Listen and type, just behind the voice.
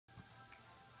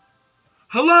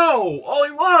Hello, all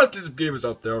you artist gamers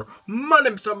out there. My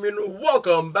name's Samin.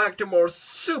 Welcome back to more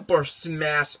Super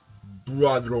Smash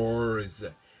Brothers.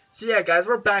 So yeah, guys,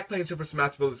 we're back playing Super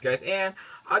Smash Brothers, guys, and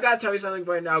I gotta tell you something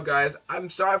right now, guys. I'm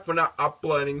sorry for not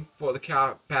uploading for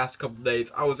the past couple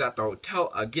days. I was at the hotel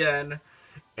again,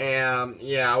 and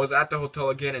yeah, I was at the hotel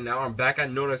again, and now I'm back at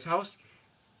Nona's house.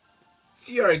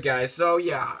 Alright, guys, so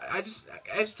yeah, I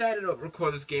decided to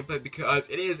record this gameplay because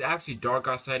it is actually dark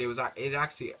outside. It's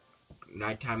actually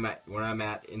nighttime where I'm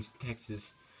at in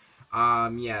Texas.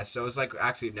 Yeah, so it's like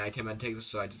actually nighttime in Texas,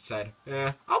 so I decided,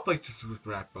 I'll play Super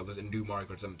Smash Brothers and do Mario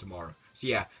Kart 7 tomorrow. So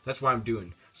yeah, that's what I'm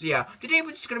doing. So yeah, today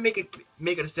we're just gonna make it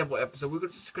a simple episode. We're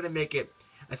just gonna make it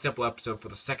a simple episode for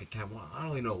the second time. Well, I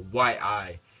don't really know why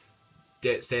I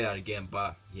did say that again,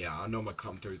 but yeah, I know my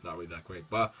commentary is not really that great,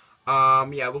 but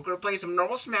yeah, we're gonna play some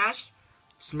normal Smash,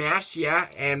 yeah,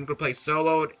 and we're gonna play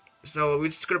solo. So we're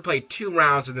just gonna play 2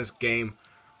 rounds in this game.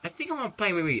 I think I'm gonna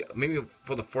play maybe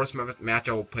for the first match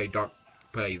I will play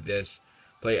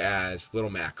as Little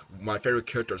Mac, my favorite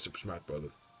character of Super Smash Bros.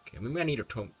 Okay, maybe I need a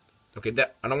tone. Okay,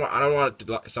 that I don't want it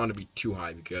to sound to be too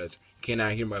high because you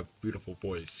cannot hear my beautiful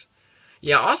voice.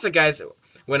 Yeah, also guys,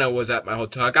 when I was at my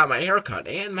hotel, I got my haircut,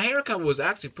 and my haircut was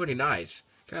actually pretty nice.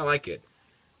 Kinda like it.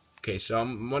 Okay, so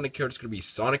one of the characters gonna be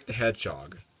Sonic the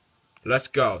Hedgehog. Let's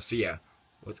go. So yeah,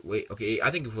 wait. Okay,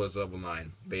 I think it was level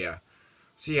 9, but yeah.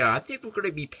 So yeah, I think we're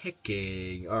gonna be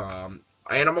picking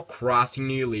Animal Crossing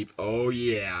New Leaf. Oh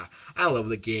yeah, I love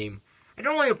the game. I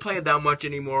don't really play it that much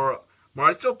anymore. But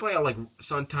I still play it like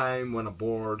sometime when I'm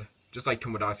bored, just like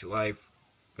Tomodachi Life.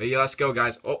 But yeah, let's go,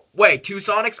 guys. Oh wait, 2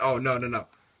 Sonics? Oh no.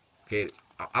 Okay,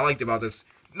 I liked about this.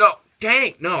 No, dang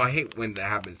it, no, I hate when that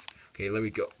happens. Okay, let me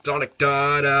go. Sonic,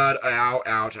 da da, ow,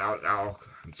 ouch, ow, ow.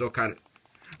 I'm so kind of.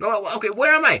 No, okay,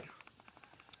 where am I?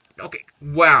 Okay,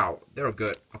 wow, they were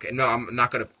good. Okay, no, I'm not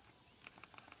gonna.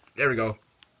 There we go.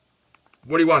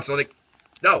 What do you want, Sonic?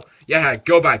 No, yeah,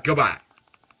 go back to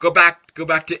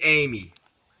Amy.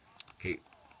 Okay.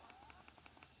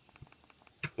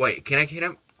 Wait, can I hit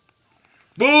him?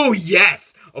 Boo,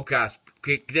 yes. Okay,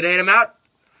 did I hit him out?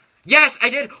 Yes, I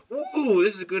did. Ooh,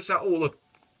 this is a good sound. Oh, look.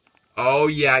 Oh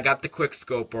yeah, I got the quick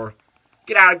scoper.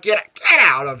 Get out of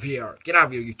here! Get out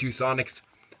of here, you 2 Sonics.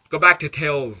 Go back to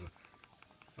Tails.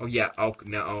 Oh yeah. Oh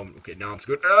no. Okay, now I'm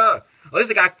screwed. At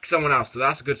least I got someone else, so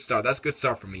that's a good start. That's a good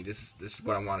start for me. This is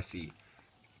what I want to see.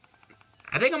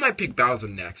 I think I might pick Bowser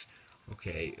next.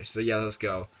 Okay, so yeah, let's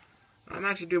go. I'm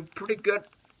actually doing pretty good.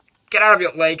 Get out of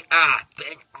your leg. Ah,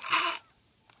 dang. Ah.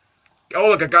 Oh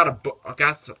look, I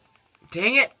got some.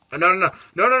 Dang it! No.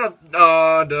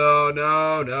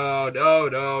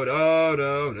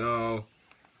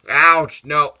 Ouch!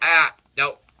 No!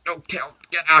 No! Tail!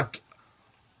 Get out!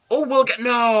 Oh, we'll get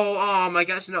no! Oh my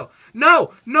gosh, no!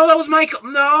 No! That was my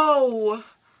no!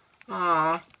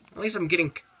 Aw, at least I'm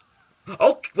getting.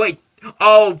 Oh wait!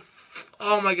 Oh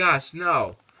my gosh,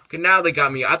 no! Okay, now they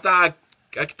got me. I thought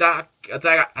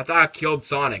I killed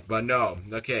Sonic, but no.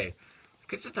 Okay.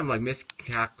 Okay, something like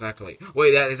miscalculate.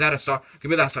 Wait, is that a star?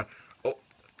 Give me that star. Oh,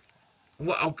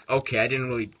 well, okay. I didn't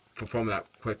really perform that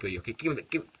quickly. Okay,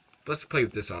 let's play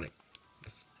with this Sonic.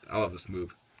 I love this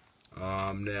move. No,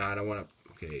 I don't want to.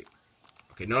 Okay,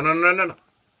 no.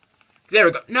 There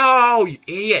we go. No, you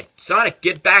idiot, Sonic,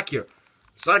 get back here.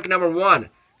 Sonic number 1.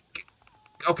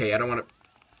 Okay, I don't want to.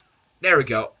 There we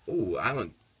go. Ooh,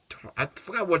 I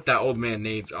forgot what that old man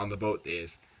names on the boat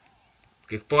is.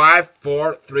 Okay, 5,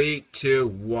 4, 3, 2,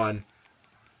 1.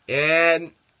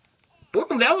 And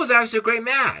boom, that was actually a great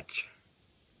match.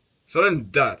 Sudden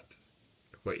death.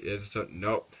 Wait, is it sudden?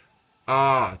 Nope.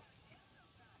 No,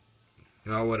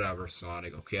 whatever,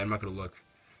 Sonic. Okay, I'm not gonna look.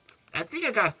 I think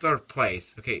I got 3rd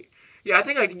place. Okay. Yeah, I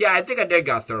think I did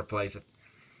got 3rd place.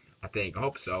 I think. I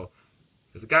hope so.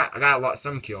 Cause I got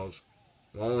some kills.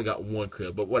 Well, I only got 1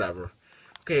 kill, but whatever.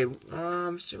 Okay,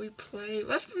 should we play?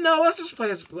 Let's play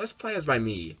as my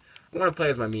me. I want to play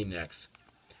as my me next.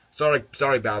 Sorry,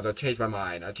 Bowser. I changed my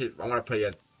mind. I want to play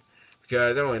as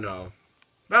because I don't really know.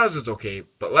 Bowser's okay,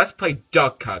 but let's play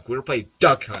Duck Hunt. We're gonna play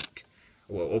Duck Hunt.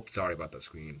 Whoa, oops, sorry about the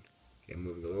screen. Okay,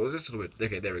 moving a little, just a little bit.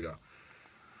 Okay, there we go.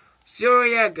 So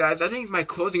yeah, guys, I think my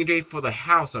closing date for the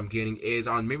house I'm getting is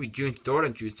on maybe June 3rd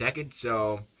and June 2nd.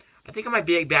 So I think I might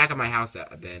be back at my house then.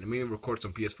 And maybe record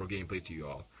some PS4 gameplay to you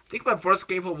all. I think my first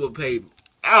gameplay will play.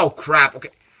 Oh crap!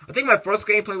 Okay, I think my first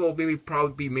gameplay will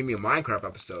probably be a Minecraft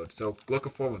episode. So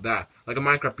looking forward to that, like a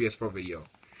Minecraft PS4 video.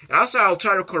 And also, I'll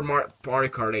try to record Mario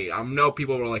Kart 8. I know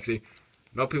people will like say,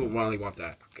 no people really want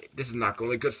that. Okay, this is not going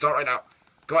to good start right now.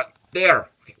 Go on there.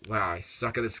 Okay, wow, I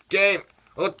suck at this game.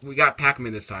 Oh, look, we got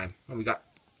Pac-Man this time. Oh, we got.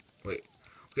 Wait.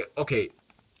 Okay.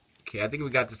 I think we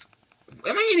got this.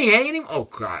 Am I getting anything? Oh,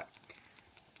 God.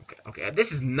 Okay,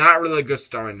 this is not really a good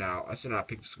start right now. I should not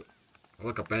pick this.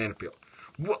 Look, a banana peel.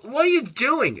 What are you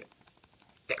doing?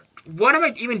 What am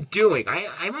I even doing?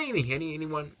 Am I even hitting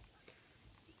anyone?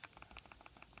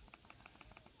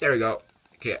 There we go.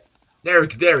 Okay. There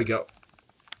we go.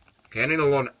 Okay, I need a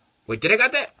one. Wait, did I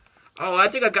got that? Oh, I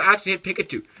think I got actually hit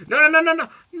Pikachu. No.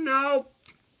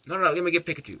 No, let me get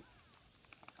Pikachu.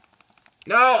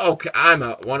 No, okay, I'm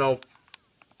a 1-0.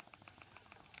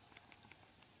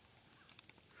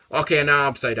 Okay, now I'm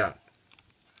upside down.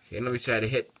 Okay, let me try to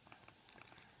hit.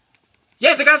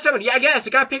 Yes, I got someone. Yeah, yes, I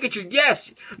got Pikachu.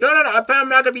 Yes. No. I'm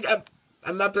not gonna be.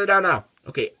 I'm upside down now.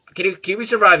 Okay, can we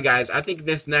survive, guys? I think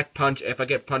this neck punch. If I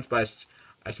get punched by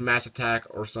a smash attack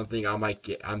or something,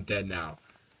 I'm dead now.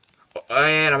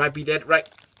 And I might be dead. Right.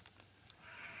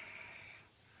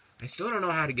 I still don't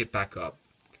know how to get back up.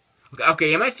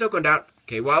 Okay, am I still going down?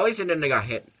 Okay, well, at least I didn't got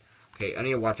hit. Okay, I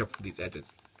need to watch out for these edges.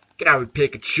 Get out of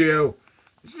Pikachu.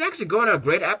 This is actually going to a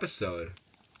great episode.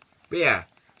 But yeah.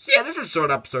 So yeah, this is a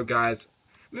short episode, guys.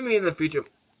 Maybe in the future.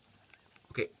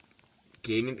 Okay.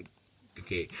 Okay.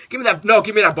 Give me that. No,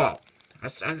 give me that ball.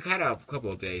 I've had a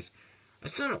couple of days. I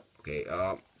still don't. Okay.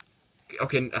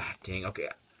 Okay. Dang. Okay.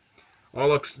 Oh,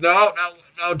 looks. No.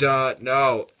 Duh.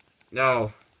 No.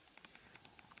 Oh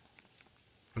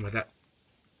my God.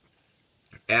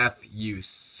 F you.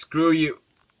 Screw you.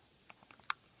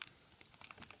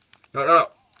 No.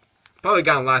 Probably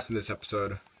got last in this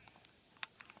episode.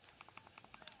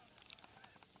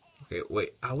 Okay,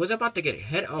 wait. I was about to get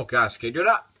hit. Oh, gosh. Okay, dude.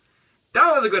 That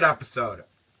was a good episode.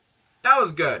 That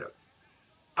was good.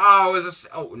 Oh, it was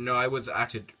oh, no. I was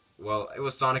actually... Well, it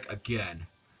was Sonic again.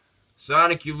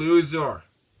 Sonic, you loser.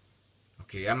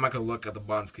 Okay, I'm not going to look at the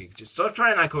bottom screen. So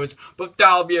try 9 coins. But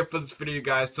that'll be it for this video,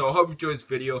 guys. So I hope you enjoyed this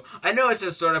video. I know it's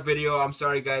a sort of video. I'm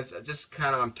sorry, guys.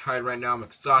 I'm tired right now. I'm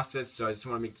exhausted. So I just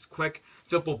want to make this quick,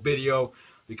 simple video.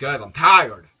 Because I'm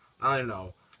tired. I don't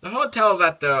know. The hotels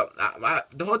at the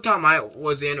hotel I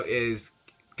was in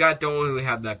don't really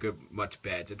have that much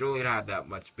beds. It don't really have that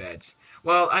much beds.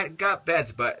 Well, I got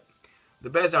beds, but the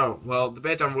beds are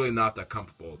really not that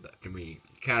comfortable to me.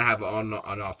 Kind of have an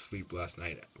on-off sleep last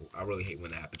night. I really hate when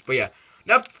that happens. But yeah,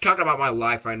 enough talking about my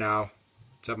life right now.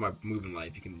 Except my moving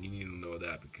life. You need to know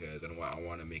that because I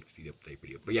want to make the update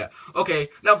video. But yeah, okay,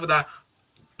 enough for that.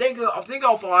 Thank you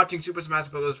all for watching Super Smash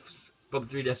Bros. For the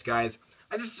 3DS, guys.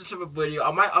 I just did a simple video.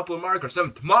 I might upload Mario Kart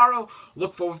 7 tomorrow.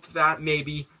 Look forward to that,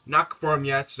 maybe. Not confirmed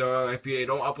yet, so if you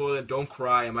don't upload it, don't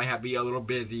cry. I might be a little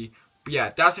busy. But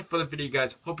yeah, that's it for the video,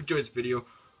 guys. Hope you enjoyed this video.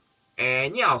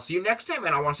 And yeah, I'll see you next time.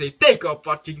 And I want to say thank you for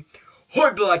watching.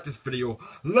 Hope you like this video.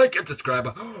 Like and subscribe.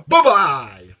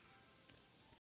 Bye-bye.